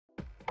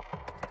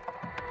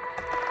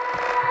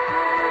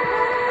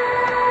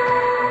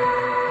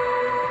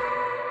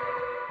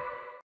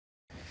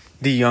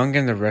The Young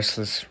and the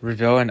Restless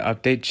reveal an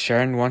update.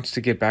 Sharon wants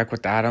to get back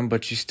with Adam,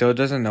 but she still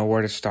doesn't know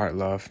where to start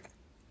love.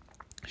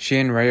 She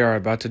and Ray are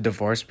about to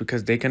divorce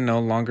because they can no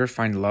longer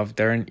find love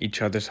there in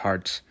each other's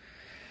hearts.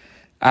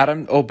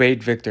 Adam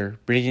obeyed Victor,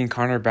 bringing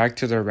Connor back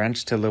to their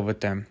ranch to live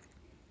with them.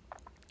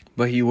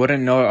 But he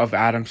wouldn't know of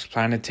Adam's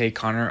plan to take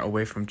Connor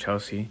away from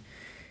Chelsea.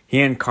 He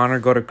and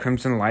Connor go to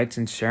Crimson Lights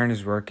and Sharon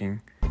is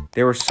working.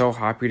 They were so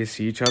happy to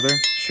see each other.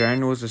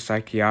 Sharon was a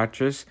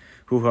psychiatrist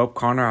who helped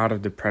Connor out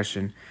of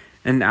depression,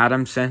 and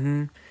Adam sent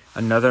him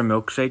another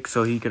milkshake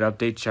so he could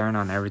update Sharon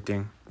on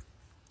everything.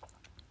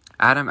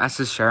 Adam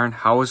asks Sharon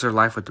how was her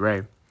life with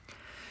Ray.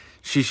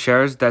 She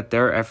shares that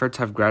their efforts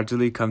have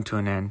gradually come to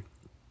an end.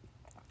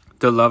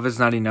 The love is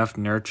not enough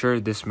to nurture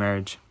this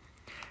marriage.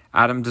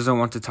 Adam doesn't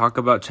want to talk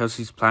about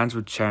Chelsea's plans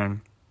with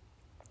Sharon.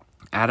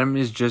 Adam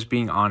is just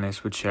being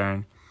honest with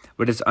Sharon,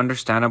 but it's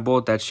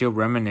understandable that she'll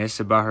reminisce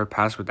about her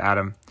past with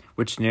Adam,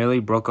 which nearly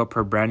broke up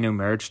her brand new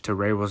marriage to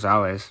Ray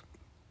Rosales.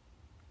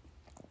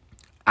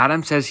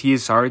 Adam says he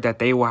is sorry that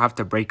they will have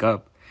to break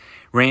up.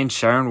 Ray and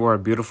Sharon were a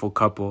beautiful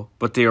couple,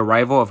 but the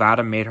arrival of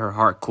Adam made her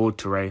heart cool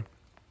to Ray.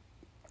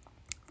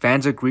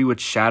 Fans agree with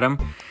Sharon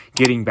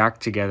getting back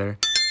together.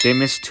 They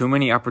missed too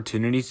many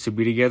opportunities to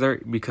be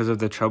together because of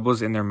the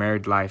troubles in their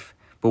married life.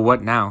 But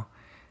what now?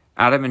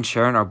 Adam and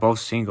Sharon are both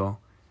single.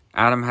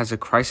 Adam has a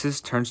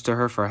crisis, turns to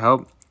her for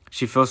help.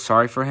 She feels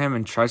sorry for him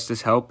and tries to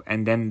help,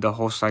 and then the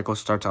whole cycle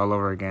starts all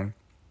over again.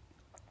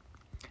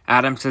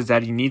 Adam says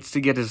that he needs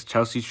to get his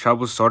Chelsea's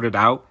troubles sorted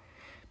out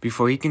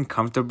before he can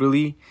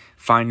comfortably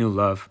find new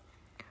love.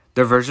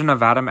 The version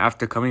of Adam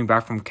after coming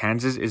back from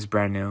Kansas is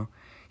brand new.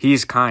 He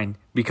is kind,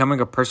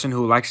 becoming a person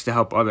who likes to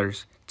help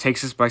others,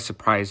 takes us by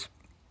surprise.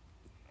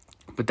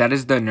 But that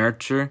is the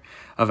nurture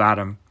of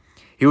Adam.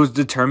 He was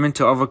determined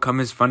to overcome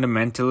his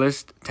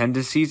fundamentalist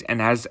tendencies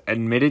and has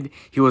admitted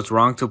he was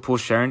wrong to pull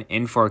Sharon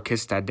in for a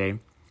kiss that day,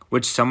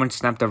 which someone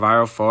snapped a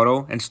viral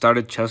photo and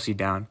started Chelsea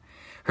down,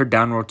 her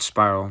downward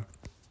spiral.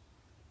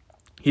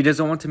 He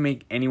doesn't want to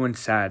make anyone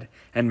sad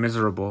and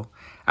miserable.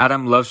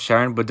 Adam loves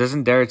Sharon but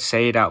doesn't dare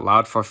say it out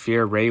loud for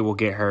fear Ray will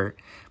get hurt.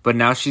 But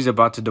now she's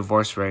about to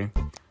divorce Ray.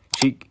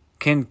 She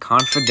can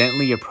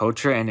confidently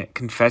approach her and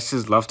confess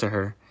his love to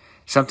her,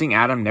 something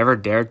Adam never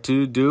dared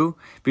to do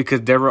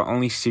because they were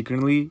only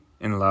secretly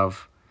in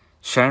love.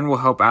 Sharon will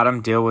help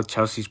Adam deal with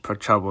Chelsea's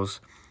troubles,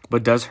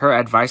 but does her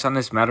advice on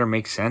this matter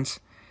make sense?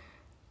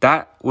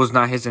 That was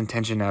not his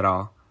intention at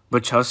all,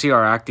 but Chelsea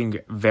are acting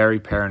very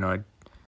paranoid.